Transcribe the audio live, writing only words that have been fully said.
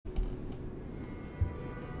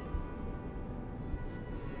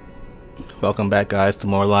Welcome back, guys, to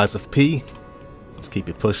more Lies of P. Let's keep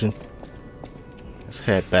it pushing. Let's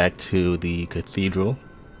head back to the Cathedral.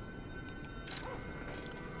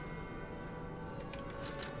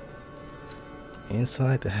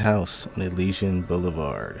 Inside the house on Elysian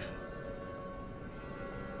Boulevard.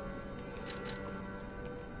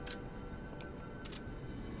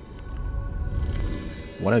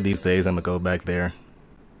 One of these days I'm gonna go back there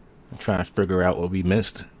and try and figure out what we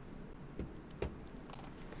missed.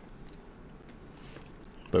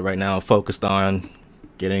 But right now I'm focused on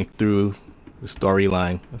getting through the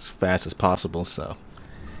storyline as fast as possible, so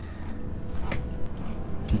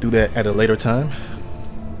can do that at a later time.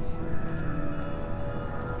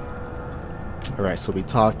 Alright, so we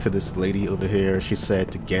talked to this lady over here. She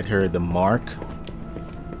said to get her the mark.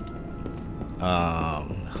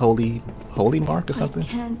 Holy mark or something? I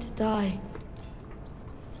can't die.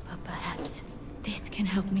 But perhaps this can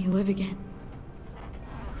help me live again.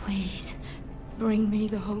 Please, bring me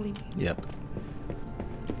the holy... Yep.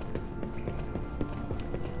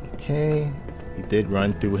 Okay. We did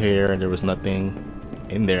run through here and there was nothing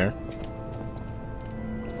in there.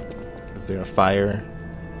 Is there a fire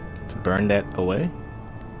to burn that away?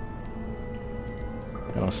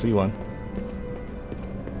 I don't see one.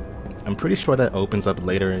 I'm pretty sure that opens up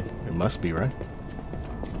later. It must be, right?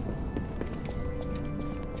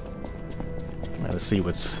 Right, let's see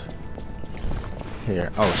what's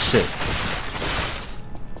here. Oh shit.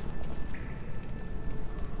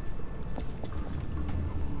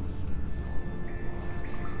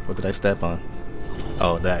 What did I step on?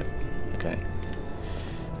 Oh, that. Okay.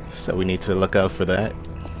 So we need to look out for that.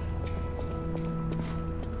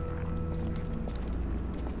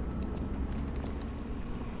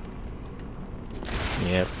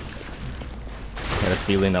 Yep. Had a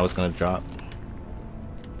feeling that was gonna drop.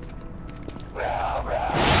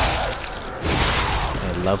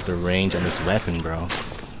 I love the range on this weapon, bro.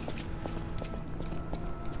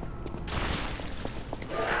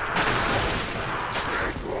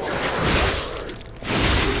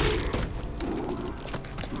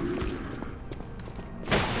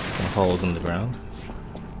 Some holes in the ground.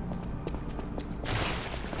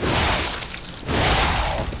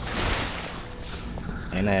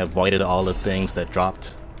 And I avoided all the things that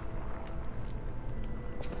dropped.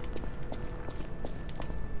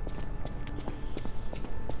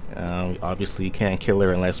 We obviously can't kill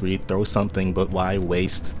her unless we throw something, but why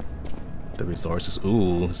waste the resources?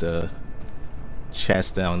 Ooh, there's a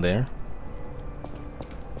chest down there.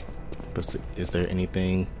 But is there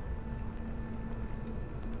anything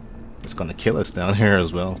that's gonna kill us down here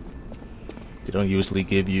as well? They don't usually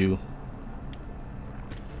give you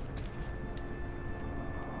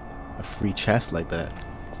a free chest like that.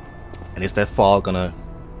 And is that fall gonna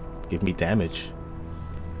give me damage?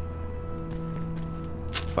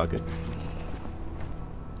 Fuck it.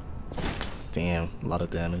 Damn, a lot of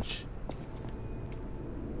damage.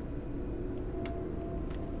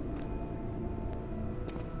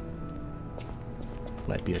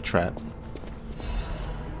 Might be a trap.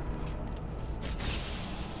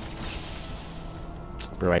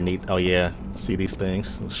 Bro, I need, oh yeah, see these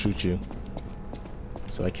things? They'll shoot you.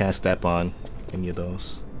 So I can't step on any of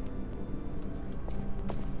those.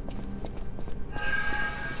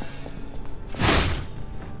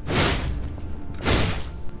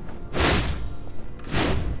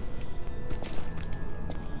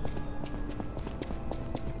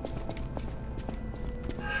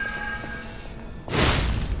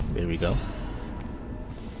 There we go.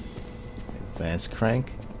 Advanced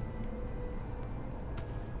crank.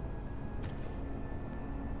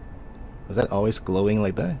 Was that always glowing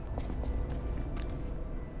like that?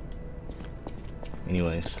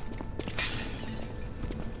 Anyways.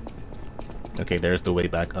 Okay, there's the way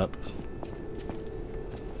back up.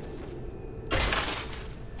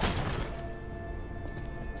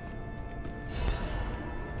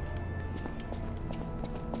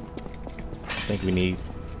 I think we need,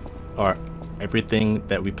 or everything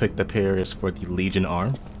that we picked up here is for the Legion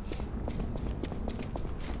arm.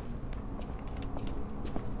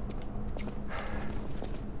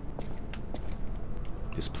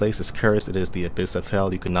 This place is cursed. It is the abyss of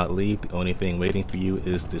hell. You cannot leave. The only thing waiting for you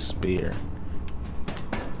is despair.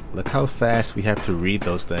 Look how fast we have to read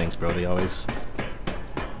those things, bro. They always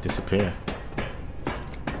disappear.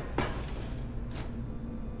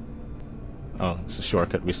 Oh, it's a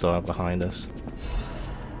shortcut we saw behind us.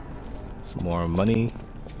 Some more money.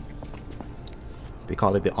 They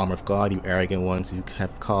call it the armor of God. You arrogant ones, you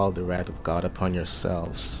have called the wrath of God upon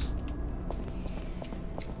yourselves.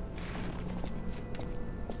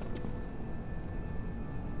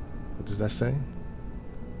 What does that say?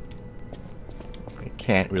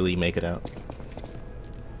 Can't really make it out.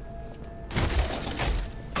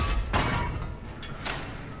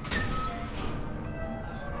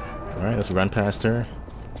 Alright, let's run past her.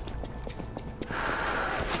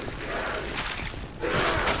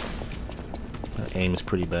 Her aim is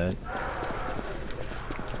pretty bad.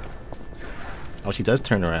 Oh, she does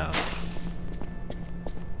turn around.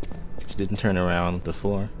 She didn't turn around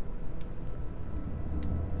before.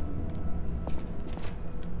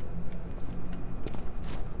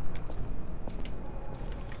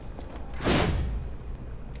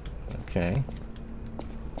 Okay.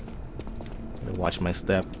 Gotta watch my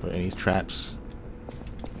step for any traps.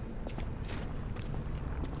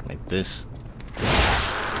 Like this.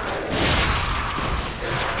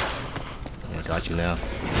 Yeah, got you now.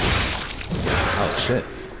 Oh shit.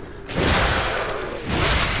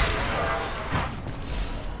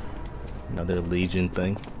 Another Legion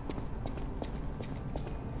thing.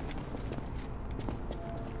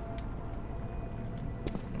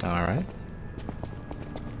 Alright.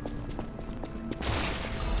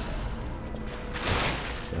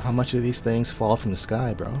 So how much of these things fall from the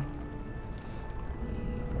sky, bro?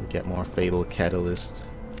 Or get more fabled catalyst.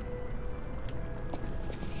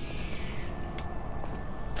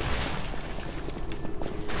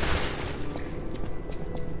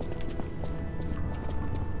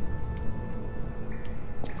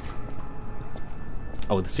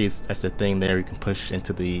 Oh, see, that's the thing there. You can push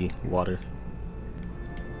into the water.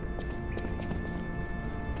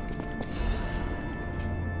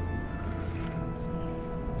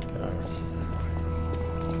 Got our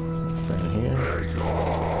friend here.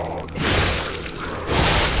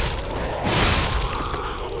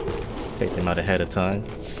 Take them out ahead of time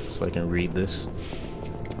so I can read this.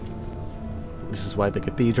 This is why the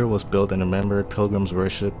cathedral was built and remembered. Pilgrims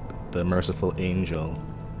worship the merciful angel.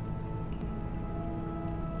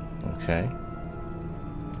 Okay.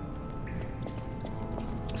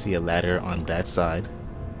 See a ladder on that side.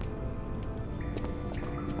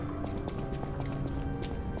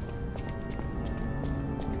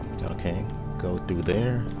 Okay, go through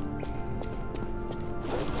there.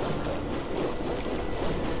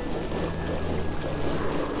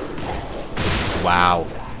 Wow.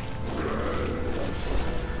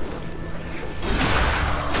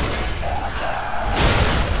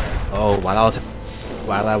 Oh,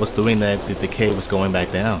 while I was doing that, the decay was going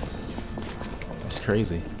back down. That's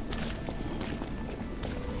crazy.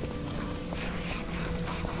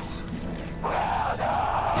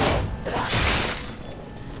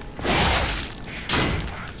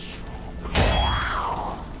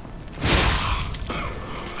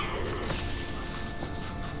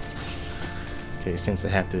 Okay, since I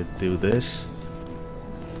have to do this,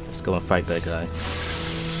 let's go and fight that guy.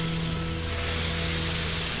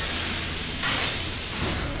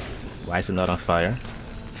 Why is it not on fire?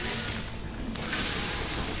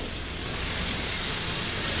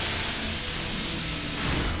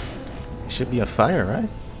 It should be on fire, right?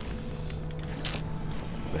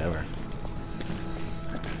 Whatever.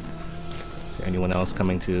 Is there anyone else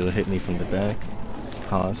coming to hit me from the back?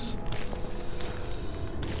 Pause.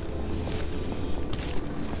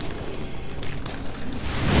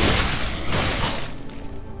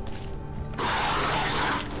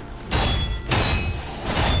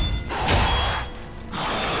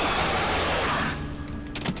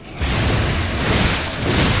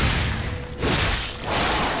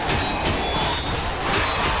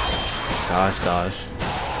 Dodge.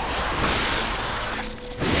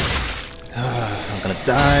 I'm gonna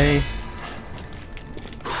die.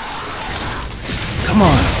 Come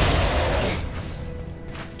on.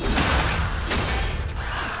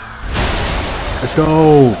 Let's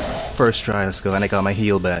go. First try, let's go. And I got my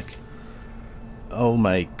heal back. Oh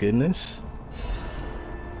my goodness.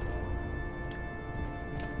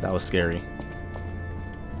 That was scary.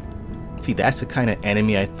 See, that's the kind of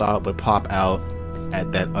enemy I thought would pop out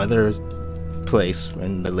at that other place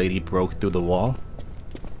when the lady broke through the wall.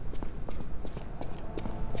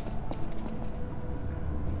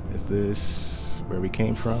 Is this where we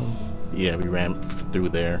came from? Yeah, we ran through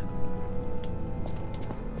there.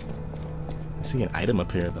 I see an item up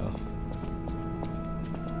here though.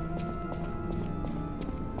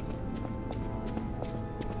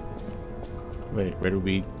 Wait, where do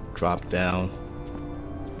we drop down?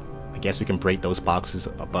 I guess we can break those boxes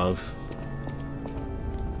above.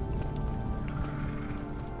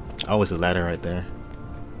 Oh, it's a ladder right there.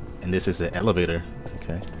 And this is the elevator.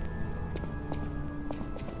 Okay.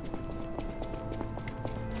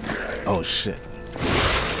 Oh shit.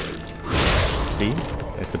 See?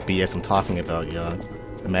 That's the BS I'm talking about, y'all.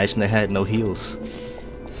 Imagine I had no heals.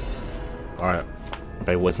 Or if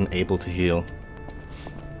I wasn't able to heal.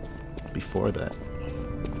 before that.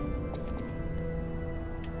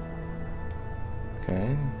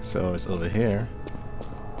 Okay, so it's over here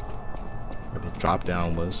where the drop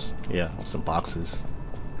down was. Yeah, some boxes.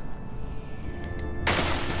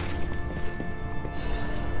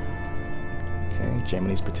 Okay,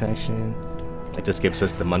 Gemini's protection. It just gives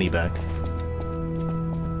us the money back.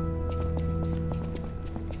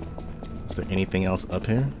 Is there anything else up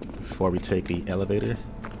here before we take the elevator?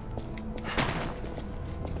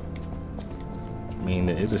 I mean,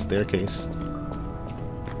 there is a staircase.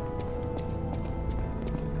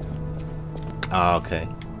 Ah, okay.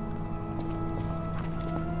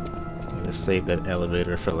 Let's save that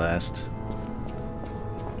elevator for last.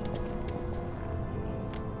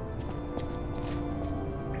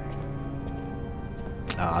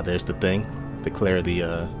 Ah, there's the thing. Declare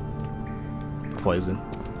the poison.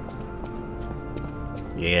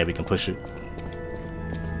 Yeah, we can push it.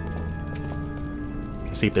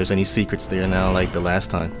 See if there's any secrets there now, like the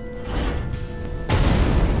last time.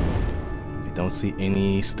 I don't see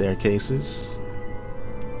any staircases,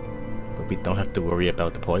 but we don't have to worry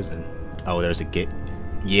about the poison. Oh, there's a gate.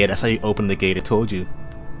 Yeah, that's how you open the gate. It told you.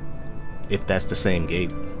 If that's the same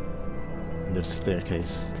gate. And there's a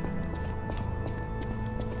staircase.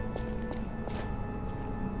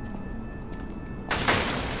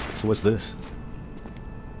 So what's this?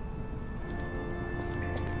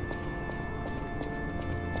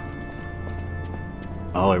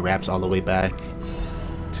 Oh, it wraps all the way back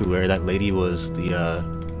to where that lady was, the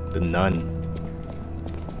nun.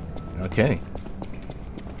 Okay.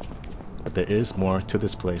 But there is more to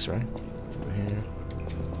this place, right? Over here.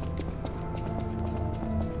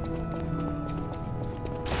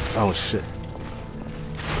 Oh shit.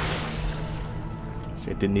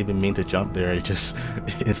 See, I didn't even mean to jump there, I just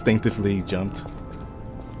instinctively jumped.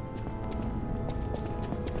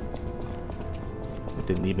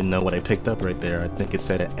 Didn't even know what I picked up right there. I think it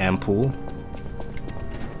said an ampoule.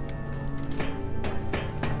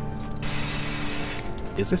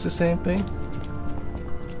 Is this the same thing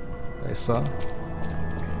I saw?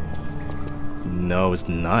 No, it's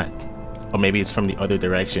not. Or maybe it's from the other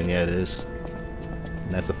direction. Yeah, it is.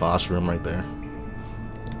 And that's a boss room right there.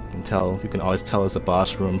 You can always tell it's a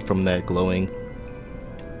boss room from that glowing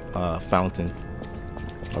fountain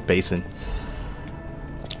or basin.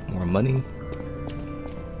 More money.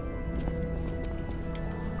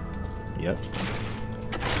 Yep.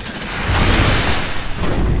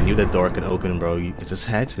 I knew that door could open, bro. You just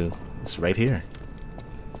had to. It's right here.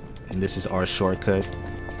 And this is our shortcut.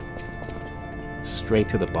 Straight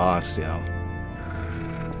to the boss, yo.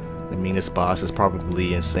 I mean, this boss is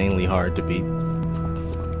probably insanely hard to beat.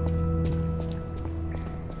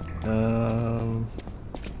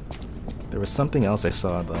 There was something else I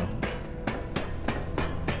saw, though.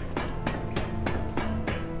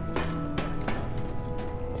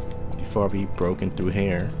 Before we broken through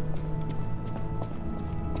here.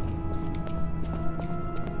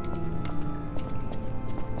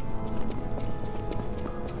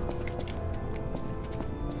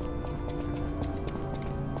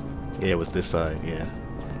 Yeah, it was this side, yeah.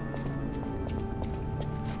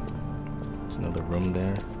 There's another room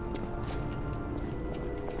there.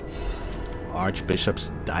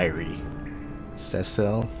 Archbishop's diary.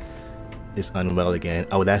 Cecil is unwell again.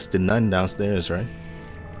 Oh, that's the nun downstairs, right?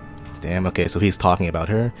 Damn, okay, so he's talking about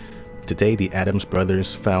her. Today, the Addams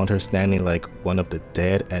brothers found her standing like one of the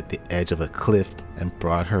dead at the edge of a cliff and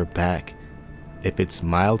brought her back. If it's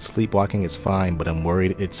mild sleepwalking, it's fine, but I'm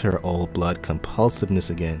worried it's her old blood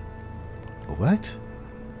compulsiveness again. What?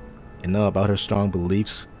 I know about her strong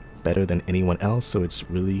beliefs better than anyone else, so it's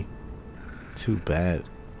really too bad.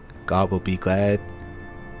 God will be glad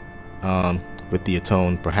with the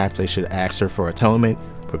atone. Perhaps I should ask her for atonement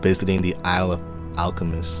for visiting the Isle of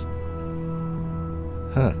Alchemists.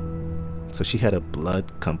 Huh. So she had a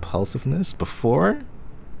blood compulsiveness before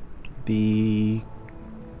the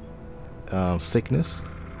sickness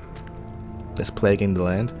that's plaguing the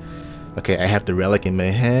land. Okay, I have the relic in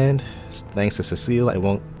my hand. Thanks to Cecile, I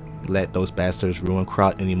won't let those bastards ruin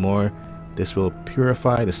Krot anymore. This will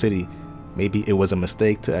purify the city. Maybe it was a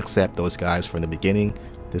mistake to accept those guys from the beginning.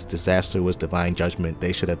 This disaster was divine judgment.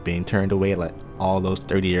 They should have been turned away like all those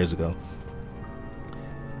 30 years ago.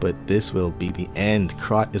 But this will be the end.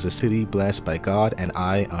 Krot is a city blessed by God, and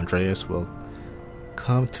I, Andreas, will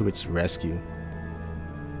come to its rescue.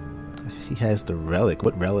 He has the relic.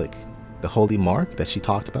 What relic? The holy mark that she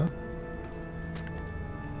talked about?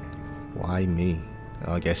 Why me?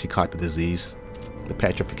 Oh, I guess he caught the disease. The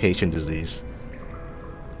petrification disease.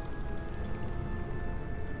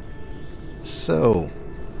 So,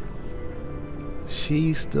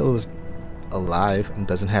 she still is alive and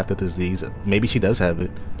doesn't have the disease. Maybe she does have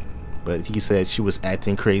it, but he said she was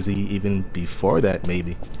acting crazy even before that,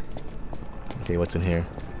 maybe. Okay, what's in here?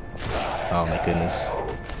 Oh my goodness.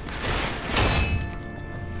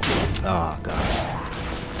 Oh gosh.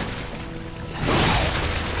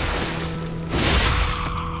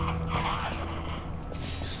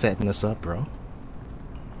 Setting us up, bro.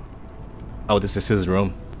 Oh, this is his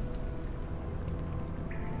room.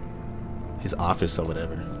 His office or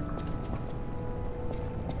whatever.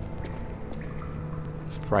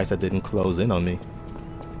 Surprised that didn't close in on me.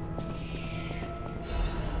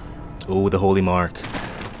 Ooh, the holy mark.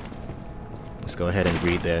 Let's go ahead and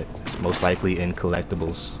read that. It's most likely in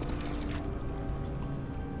collectibles.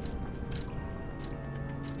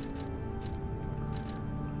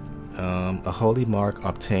 A holy mark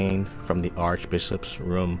obtained from the Archbishop's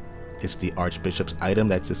room. It's the Archbishop's item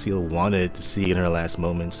that Cecile wanted to see in her last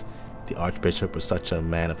moments. The Archbishop was such a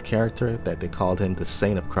man of character that they called him the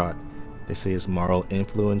Saint of Krat. They say his moral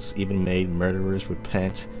influence even made murderers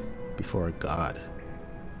repent before God.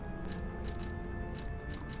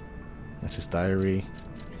 That's his diary.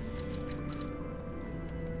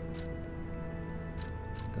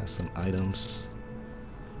 Got some items.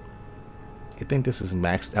 I think this is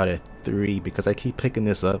maxed out at 3 because I keep picking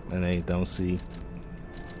this up and I don't see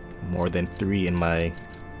more than 3 in my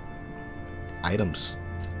items.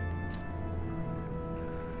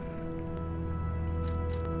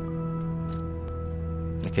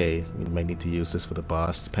 Okay, we might need to use this for the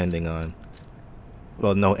boss depending on...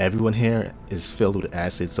 Well, no, everyone here is filled with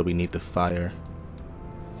acid, so we need the fire.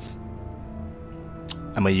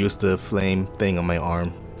 I'm gonna use the flame thing on my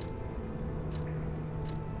arm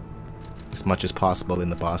as much as possible in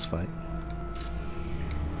the boss fight.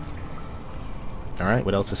 Alright,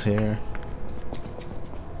 what else is here?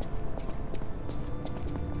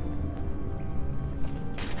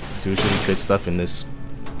 There's usually good stuff in this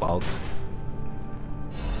vault.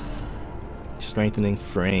 Strengthening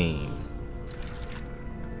frame.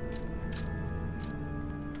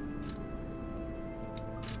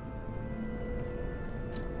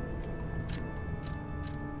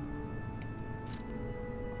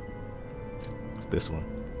 What's this one?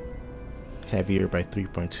 Heavier by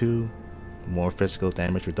 3.2. More physical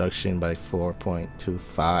damage reduction by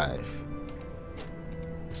 4.25.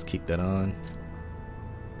 Let's keep that on.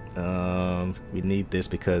 We need this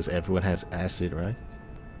because everyone has acid, right?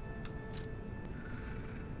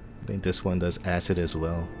 I think this one does acid as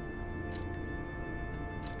well.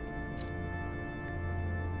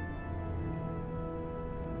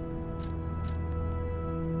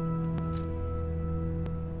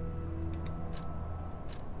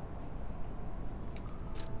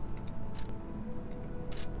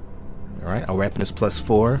 Alright, our weapon is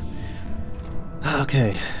 +4.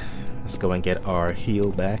 Okay, let's go and get our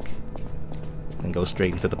heal back and go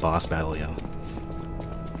straight into the boss battle, yo.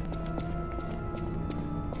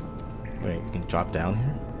 Wait, we can drop down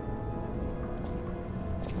here?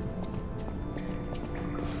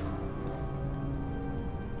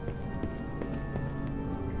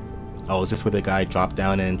 Oh, is this where the guy dropped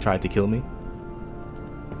down and tried to kill me?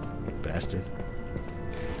 Bastard.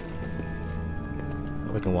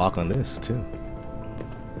 Oh, we can walk on this, too.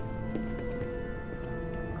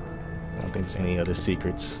 I don't think there's any other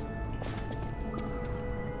secrets.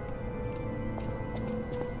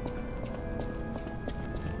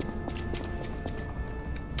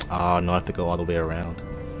 Oh, no, I have to go all the way around.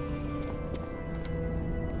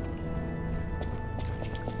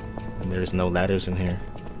 And there's no ladders in here.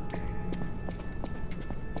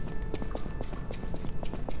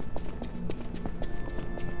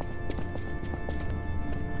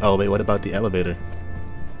 Oh, wait, what about the elevator?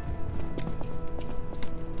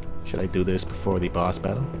 Should I do this before the boss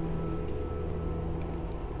battle?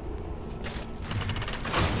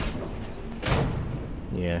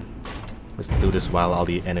 Yeah. Let's do this while all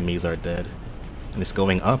the enemies are dead. And it's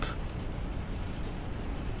going up.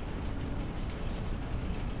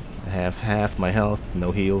 I have half my health,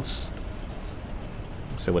 no heals.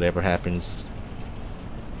 So whatever happens...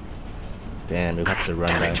 Damn, we'll have to run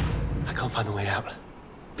back. I can't find the way out.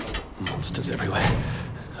 Monsters everywhere.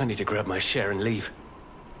 I need to grab my share and leave.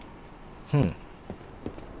 In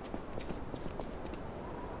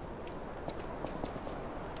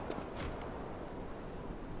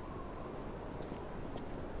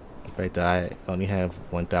fact, I only have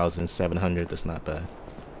 1,700. That's not bad.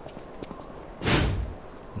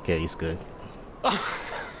 Okay, he's good. Oh.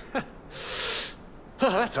 Oh,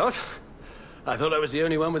 that's odd. I thought I was the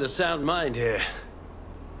only one with a sound mind here.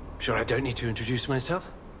 Sure I don't need to introduce myself?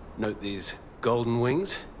 Note these golden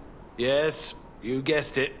wings? Yes, you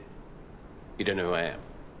guessed it. You don't know who I am.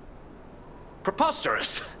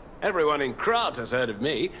 Preposterous! Everyone in Krat has heard of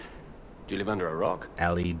me. Do you live under a rock?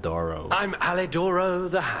 Alidoro. I'm Alidoro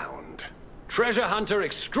the Hound. Treasure hunter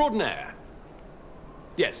extraordinaire.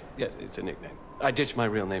 Yes, it's a nickname. I ditched my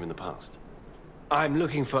real name in the past. I'm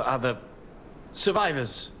looking for other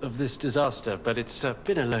survivors of this disaster, but it's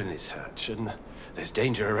been a lonely search, and there's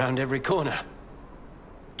danger around every corner.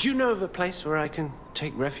 Do you know of a place where I can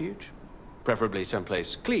take refuge? Preferably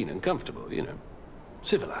someplace clean and comfortable, you know,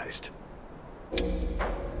 civilized.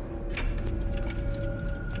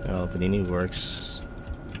 Well, Vanini works.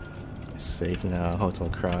 It's safe now. Hotel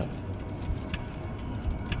Krat.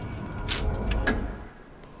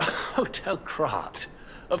 Hotel Krat.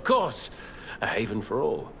 Of course. A haven for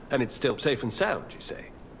all. And it's still safe and sound, you say?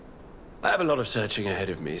 I have a lot of searching ahead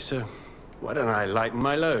of me, so why don't I lighten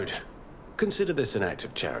my load? Consider this an act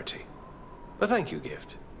of charity. A thank you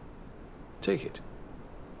gift. Take it.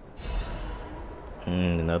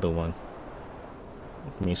 Another one.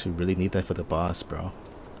 Means you really need that for the boss, bro.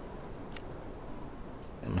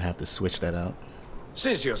 I'm gonna have to switch that out.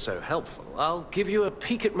 Since you're so helpful, I'll give you a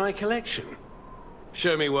peek at my collection.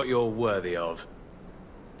 Show me what you're worthy of.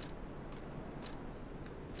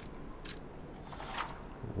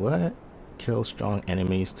 What? Kill strong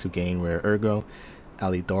enemies to gain rare ergo.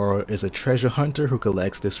 Alidoro is a treasure hunter who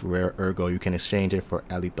collects this rare ergo. You can exchange it for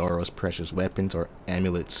Alidoro's precious weapons or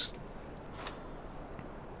amulets.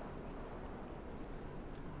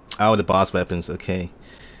 Oh, the boss weapons, okay.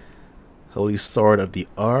 Holy Sword of the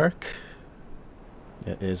Ark.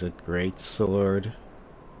 That is a great sword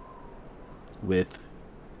with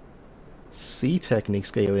C technique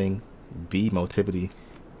scaling, B motility.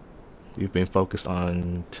 You've been focused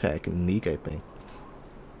on technique, I think.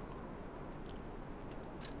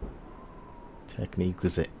 Technique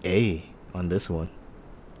is an A on this one.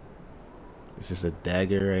 This is a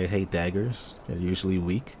dagger. I hate daggers. They're usually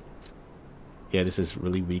weak. Yeah, this is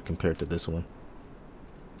really weak compared to this one.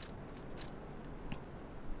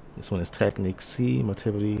 This one is technique C,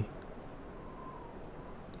 motility.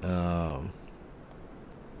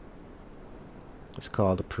 It's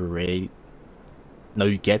called the parade. No,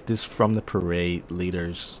 you get this from the parade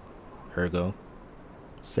leader's ergo.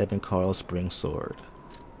 7 coil spring sword.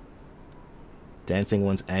 Dancing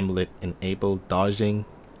one's amulet enable dodging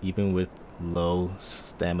even with low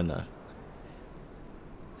stamina.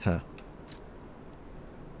 Huh.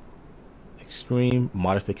 Extreme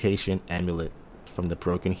modification amulet from the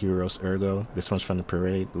broken hero's ergo. This one's from the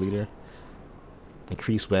parade leader.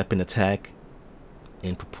 Increase weapon attack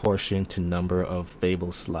in proportion to number of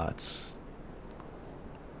fable slots.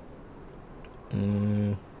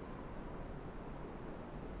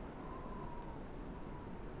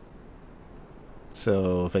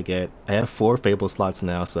 So if I have 4 fable slots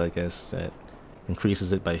now, so I guess that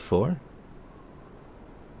increases it by 4.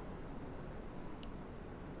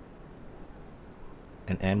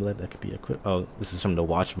 An amulet that could be equipped. Oh, this is from the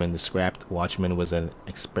Watchman. The scrapped Watchman was an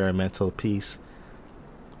experimental piece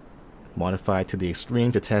modified to the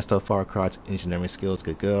extreme to test how far Krat's engineering skills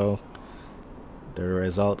could go. The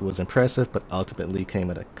result was impressive, but ultimately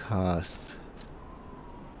came at a cost.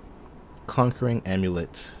 Conquering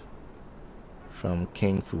amulet from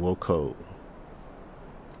King Fuoko.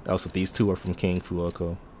 Also, these two are from King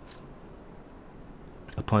Fuoko.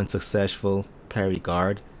 Upon successful parry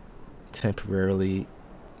guard, temporarily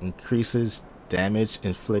increases damage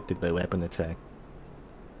inflicted by weapon attack.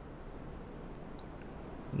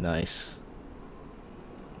 Nice.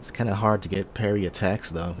 It's kind of hard to get parry attacks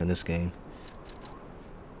though in this game.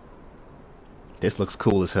 This looks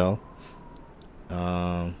cool as hell.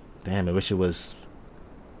 Damn, I wish it was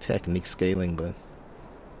technique scaling, but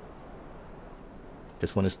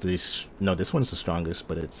this one is this one is the strongest,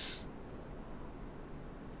 but it's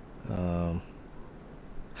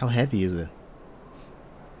how heavy is it?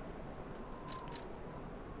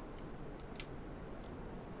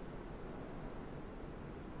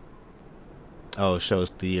 Oh, it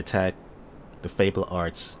shows the attack, the Fable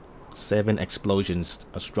Arts. 7 explosions,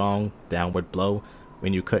 a strong downward blow.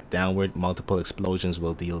 When you cut downward, multiple explosions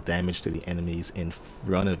will deal damage to the enemies in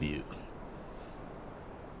front of you.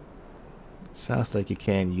 Sounds like you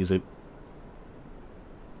can't use it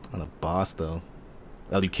on a boss though.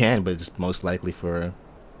 Well, you can, but it's most likely for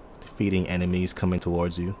defeating enemies coming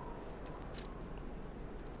towards you.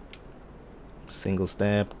 Single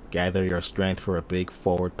stab, gather your strength for a big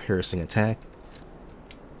forward piercing attack.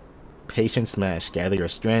 Patient smash, gather your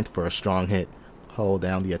strength for a strong hit. Hold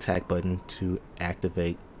down the attack button to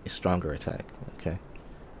activate a stronger attack. Okay.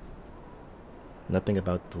 Nothing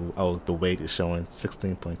about the weight is showing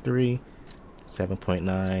 16.3,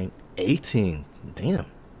 7.9, 18. Damn.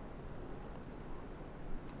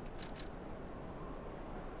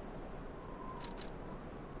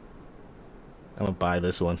 gonna buy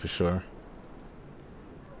this one for sure.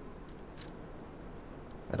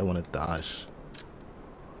 I don't want to dodge.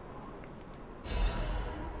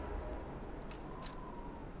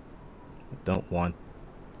 Don't want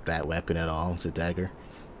that weapon at all. It's a dagger.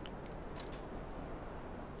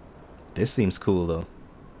 This seems cool though.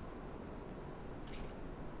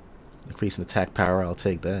 Increasing attack power, I'll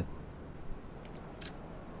take that.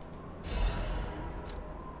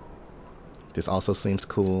 This also seems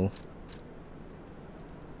cool.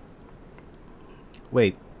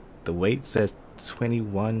 Wait, the weight says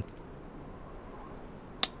 21.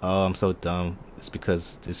 Oh, I'm so dumb. It's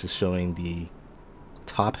because this is showing the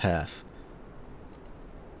top half.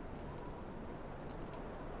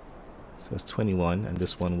 So it's 21 and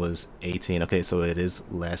this one was 18. Okay, so it is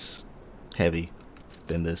less heavy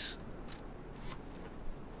than this.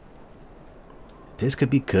 This could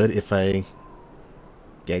be good if I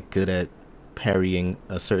get good at parrying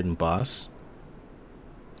a certain boss.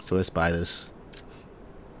 So let's buy this.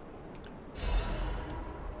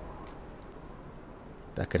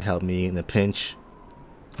 That could help me in a pinch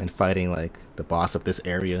and fighting like the boss of this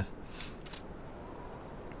area.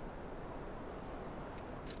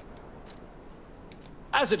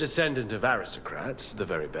 As a descendant of aristocrats, the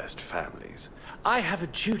very best families, I have a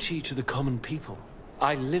duty to the common people.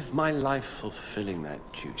 I live my life fulfilling that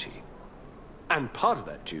duty. And part of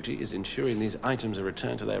that duty is ensuring these items are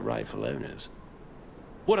returned to their rightful owners.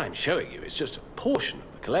 What I'm showing you is just a portion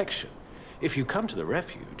of the collection. If you come to the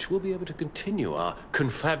refuge, we'll be able to continue our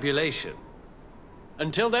confabulation.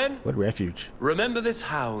 Until then... What refuge? Remember this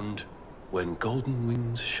hound when golden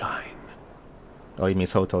wings shine. Oh, he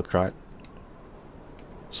means Hotel Krat.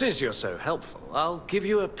 Since you're so helpful, I'll give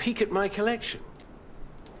you a peek at my collection.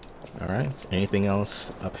 Alright, so anything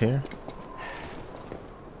else up here?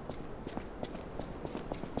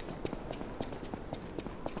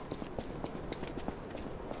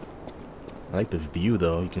 I like the view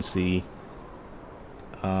though. You can see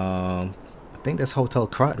I think that's Hotel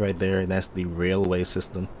Krat right there, and that's the railway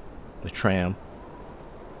system, the tram.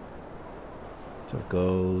 So it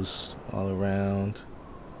goes all around,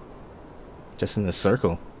 just in a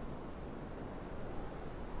circle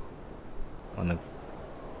on the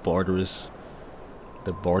borders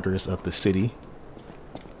of the city.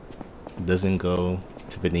 It doesn't go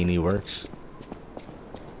to Venini Works.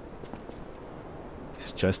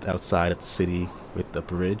 It's just outside of the city with the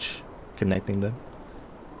bridge connecting them.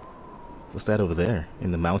 What's that over there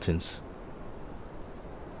in the mountains?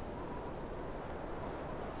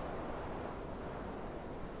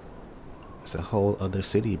 It's a whole other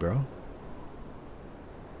city, bro.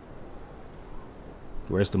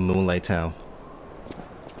 Where's the Moonlight Town?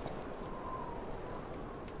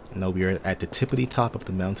 No, we're at the tippity top of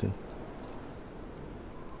the mountain.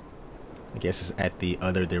 I guess it's at the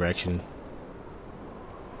other direction.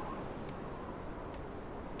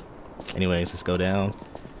 Anyways, let's go down.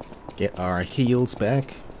 Get our heals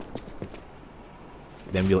back.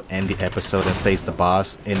 Then we'll end the episode and face the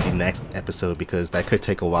boss in the next episode, because that could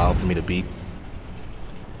take a while for me to beat.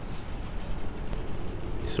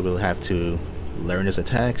 So we'll have to learn his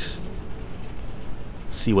attacks,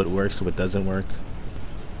 see what works, what doesn't work.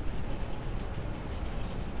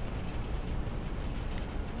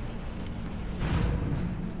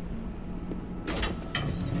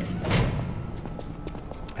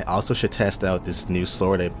 I also should test out this new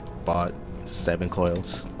sword I bought, 7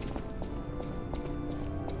 coils.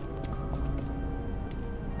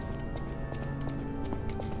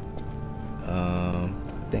 I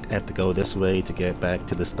think I have to go this way to get back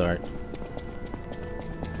to the start.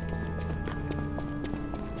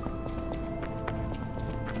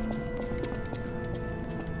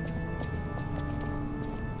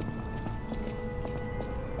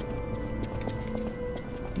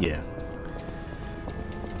 Yeah.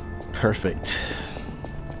 Perfect.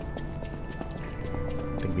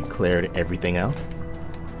 I think we cleared everything out.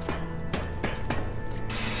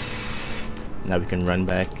 Now we can run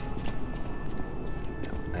back.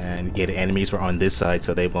 And yeah, the enemies were on this side,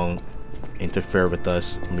 so they won't interfere with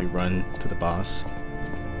us when we run to the boss.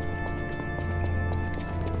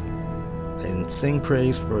 And sing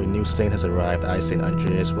praise for a new saint has arrived. I, Saint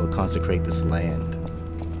Andreas, will consecrate this land.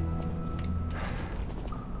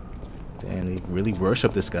 And they really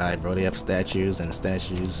worship this guy, bro. They have statues and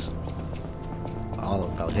statues all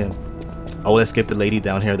about him. Oh, let's give the lady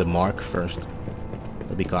down here the mark first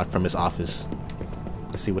that we got from his office.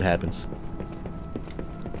 Let's see what happens.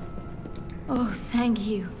 Oh, thank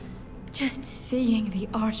you. Just seeing the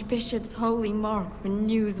Archbishop's holy mark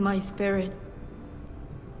renews my spirit.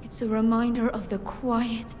 It's a reminder of the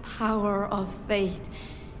quiet power of faith.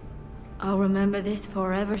 I'll remember this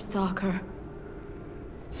forever, Stalker.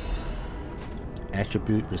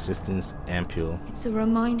 Attribute, resistance, ampule. It's a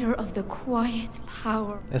reminder of the quiet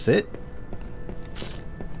power. That's it?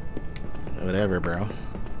 Whatever, bro.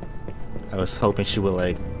 I was hoping she would,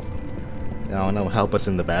 like, I don't know, help us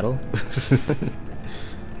in the battle.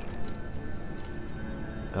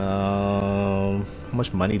 How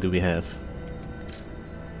much money do we have?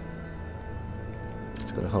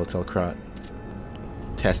 Let's go to Hotel Crot.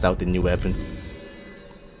 Test out the new weapon.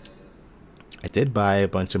 I did buy a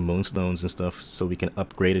bunch of moonstones and stuff so we can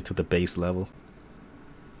upgrade it to the base level.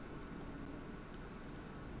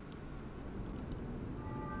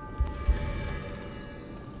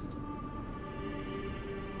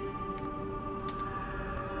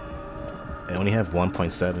 I only have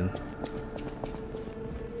 1.7.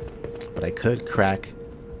 But I could crack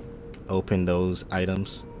open those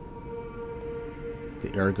items,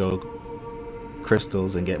 the ergo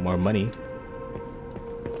crystals, and get more money.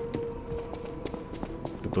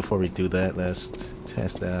 But before we do that, let's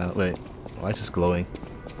test out. Wait, why is this glowing?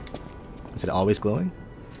 Is it always glowing?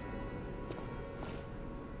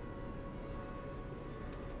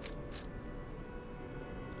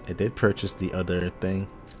 I did purchase the other thing.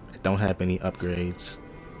 I don't have any upgrades.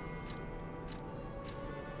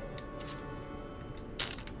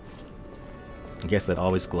 I guess that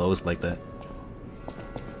always glows like that.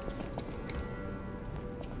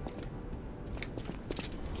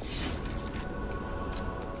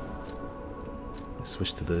 Let's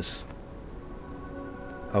switch to this.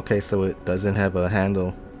 Okay, so it doesn't have a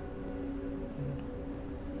handle.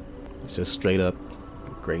 It's just straight up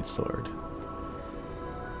great sword.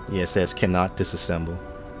 Yeah, it says cannot disassemble.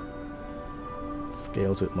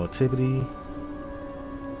 Scales with motility.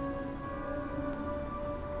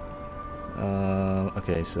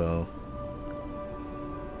 Okay, so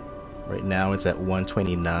right now it's at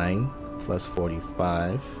 129 plus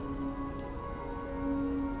 45.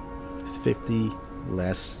 It's 50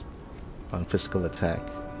 less on physical attack.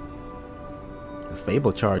 The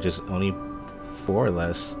Fable charge is only 4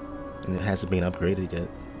 less, and it hasn't been upgraded yet.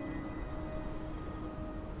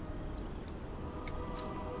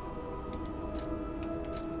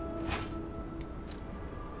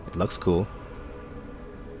 It looks cool.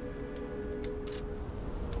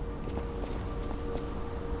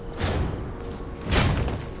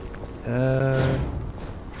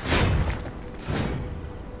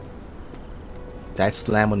 That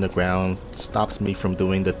slam on the ground stops me from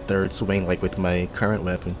doing the third swing like with my current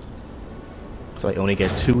weapon. So I only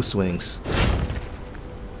get 2 swings.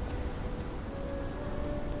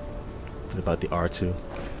 What about the R2?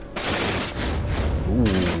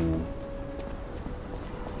 Ooh.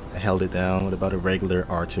 I held it down. What about a regular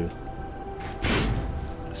R2?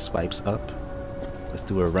 Swipes up. Let's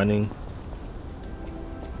do a running.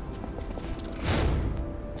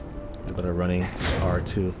 What about a running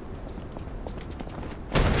R2?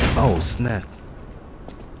 Oh, snap.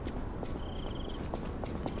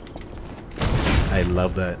 I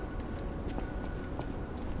love that.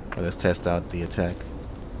 Right, let's test out the attack.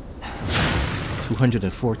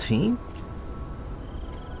 214?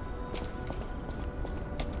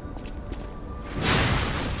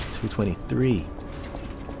 $223.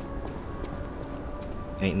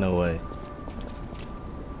 Ain't no way.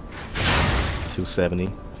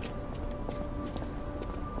 270.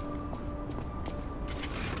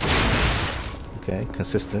 Okay,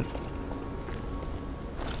 consistent.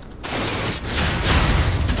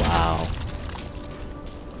 Wow.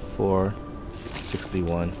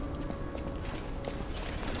 461.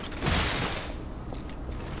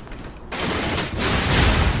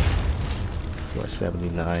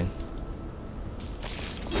 $479.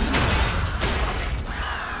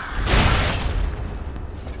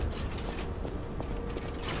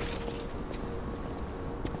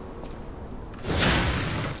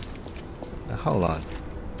 Hold on.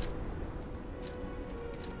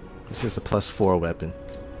 This is a +4 weapon.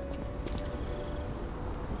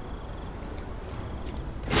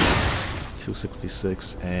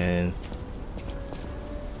 $266 and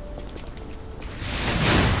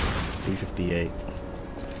 $358.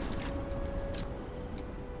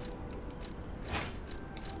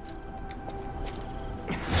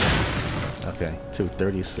 Okay,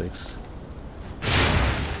 $236.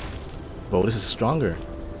 Whoa, this is stronger.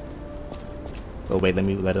 Oh wait,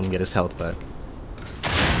 let him get his health back.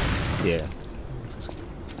 Yeah.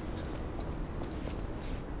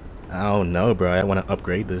 I don't know, bro. I want to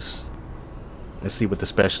upgrade this. Let's see what the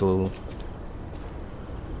special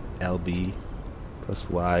LB plus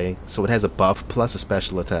Y. So it has a buff plus a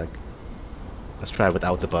special attack. Let's try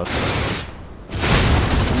without the buff.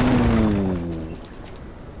 Ooh.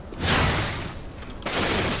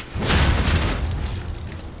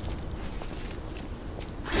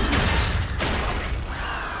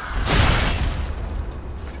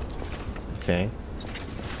 Okay.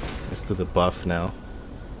 Let's do the buff now.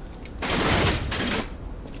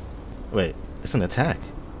 Wait, it's an attack.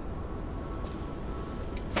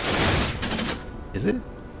 Is it?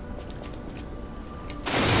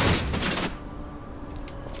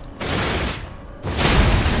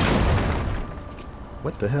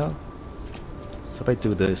 What the hell? So if I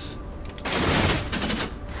do this.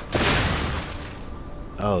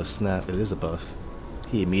 Oh snap, it is a buff.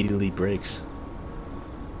 He immediately breaks.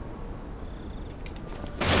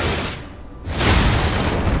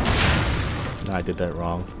 No, I did that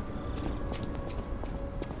wrong.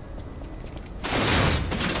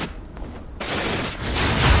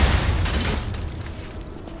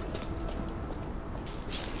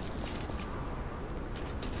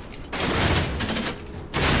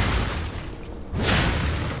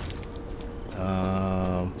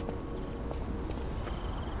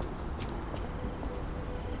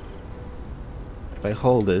 If I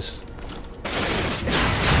hold this,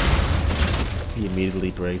 he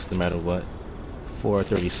immediately breaks no matter what.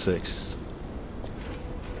 436.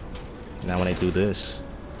 Now when I do this,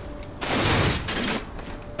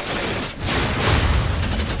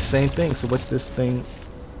 it's the same thing. So what's this thing?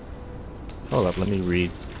 Hold up, let me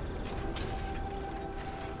read.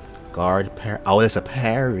 Guard parry. Oh, it's a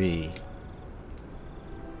parry.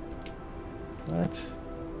 What?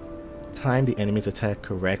 Time the enemy's attack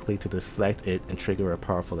correctly to deflect it and trigger a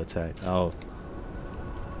powerful attack. Oh.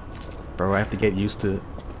 Bro, I have to get used to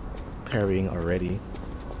parrying already.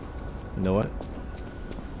 You know what?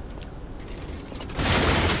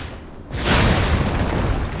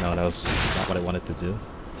 No, that was not what I wanted to do.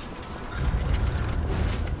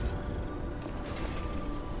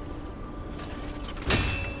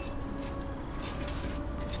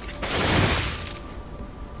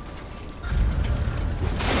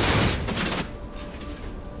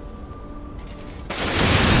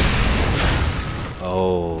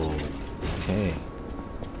 Oh, okay.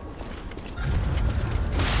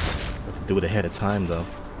 Have to do it ahead of time, though.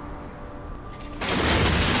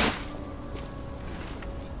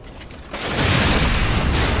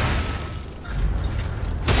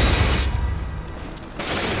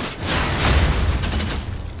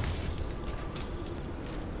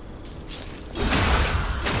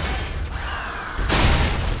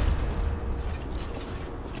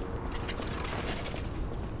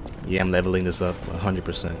 Yeah, I'm leveling this up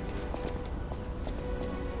 100%.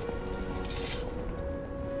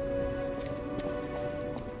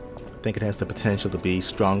 I think it has the potential to be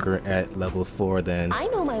stronger at level 4 than I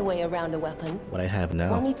know my way around a weapon. what I have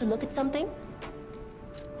now. Want me to look at something?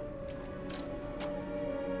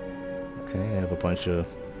 Okay, I have a bunch of...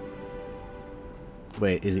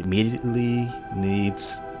 Wait, it immediately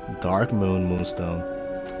needs Dark Moon Moonstone.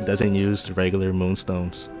 It doesn't use regular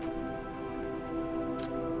Moonstones.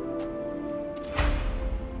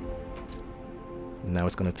 Now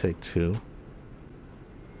it's gonna take 2.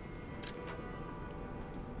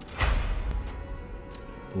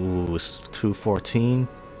 Ooh, it's 214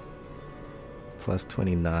 plus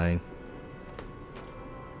 29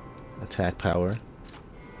 attack power.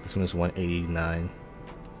 This one is 189.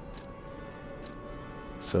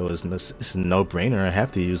 So it's a no-brainer. I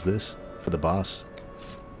have to use this for the boss.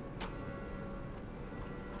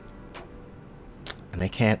 And I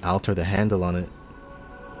can't alter the handle on it.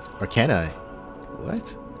 Or can I?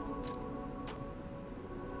 What?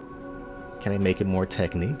 Can I make it more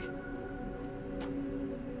technique?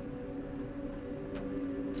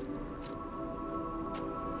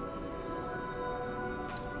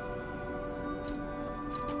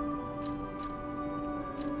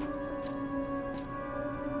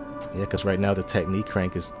 Yeah, because right now the technique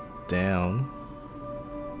crank is down.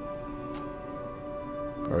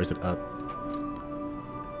 Or is it up?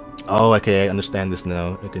 Oh, okay, I understand this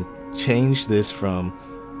now. I can change this from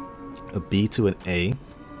a B to an A.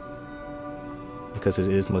 Because it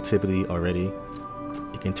is motility already.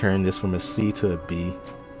 You can turn this from a C to a B.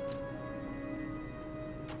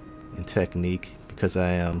 In technique, because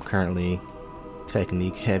I am currently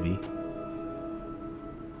technique heavy.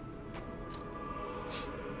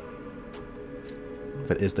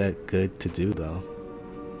 But is that good to do though?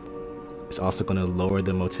 It's also going to lower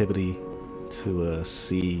the motility to a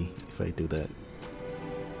C if I do that.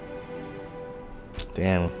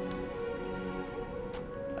 Damn.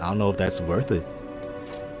 I don't know if that's worth it.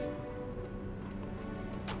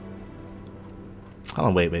 Hold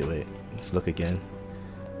on, wait. Let's look again.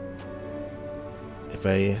 If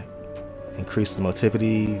I increase the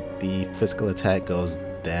motility, the physical attack goes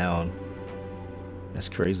down. That's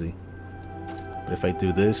crazy. But if I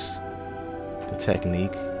do this, the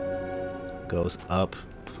technique goes up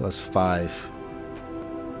plus 5.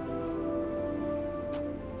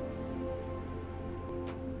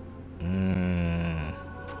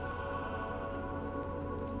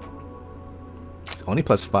 It's only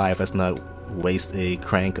 +5. Let's not waste a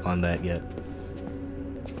crank on that yet.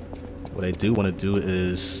 What I do want to do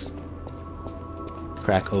is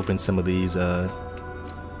crack open some of these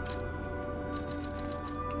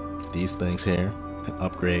things here and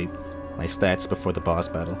upgrade my stats before the boss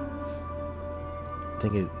battle. I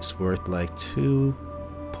think it's worth like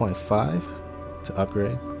 2.5 to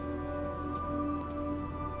upgrade.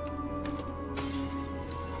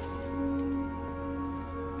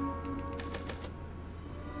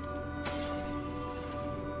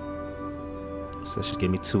 So that should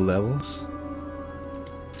give me 2 levels.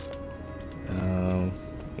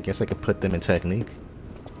 I guess I could put them in technique.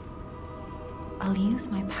 I'll use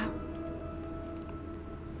my power.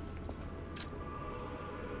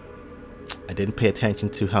 I didn't pay attention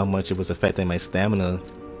to how much it was affecting my stamina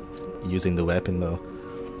using the weapon though.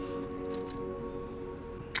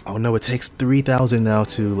 Oh no, it takes 3,000 now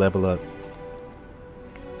to level up.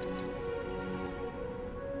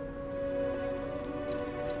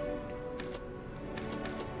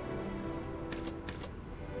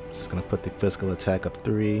 Gonna put the physical attack up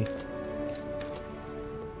 3.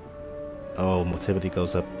 Oh, motility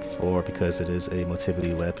goes up 4 because it is a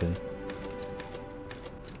motility weapon.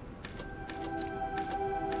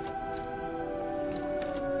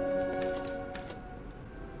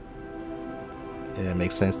 Yeah, it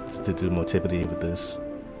makes sense to do motility with this.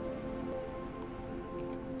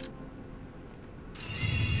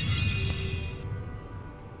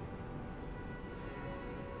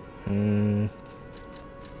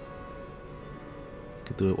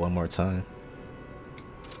 Do it one more time.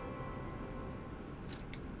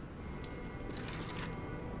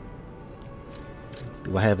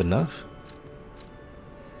 Do I have enough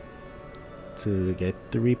to get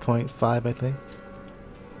 3.5, I think?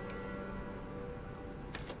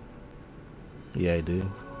 Yeah, I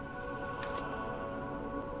do.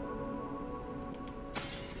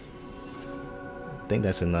 I think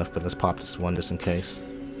that's enough, but let's pop this one just in case.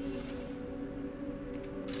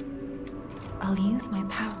 I'll use my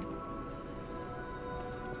power.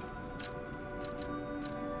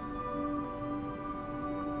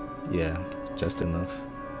 Yeah, just enough.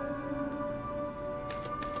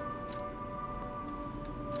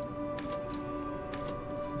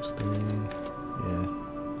 Just 3, yeah.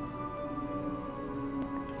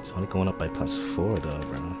 It's only going up by +4 though,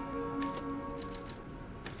 bro.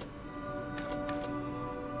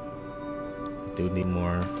 Do need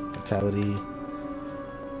more vitality.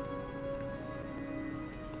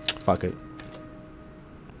 Fuck it.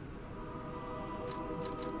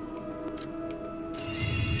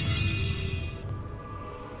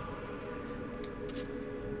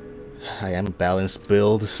 I am a balanced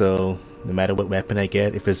build, so no matter what weapon I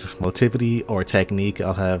get, if it's motility or technique,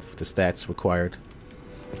 I'll have the stats required.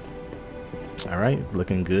 Alright,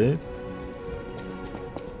 looking good.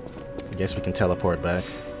 I guess we can teleport back.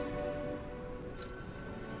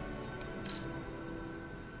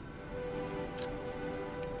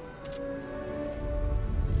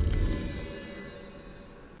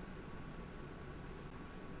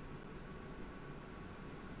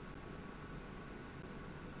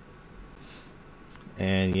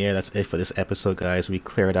 And yeah, that's it for this episode, guys. We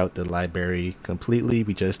cleared out the library completely.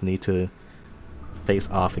 We just need to face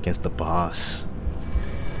off against the boss.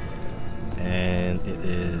 And it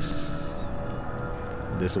is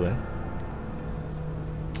this way.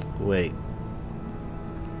 Wait.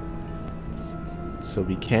 So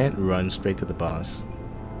we can't run straight to the boss.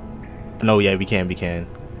 No, yeah, we can.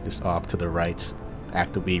 Just off to the right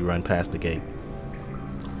after we run past the gate.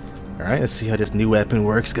 Alright, let's see how this new weapon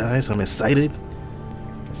works, guys. I'm excited.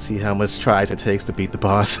 Let's see how much tries it takes to beat the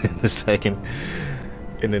boss in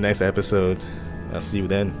the next episode. I'll see you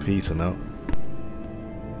then. Peace. I'm out.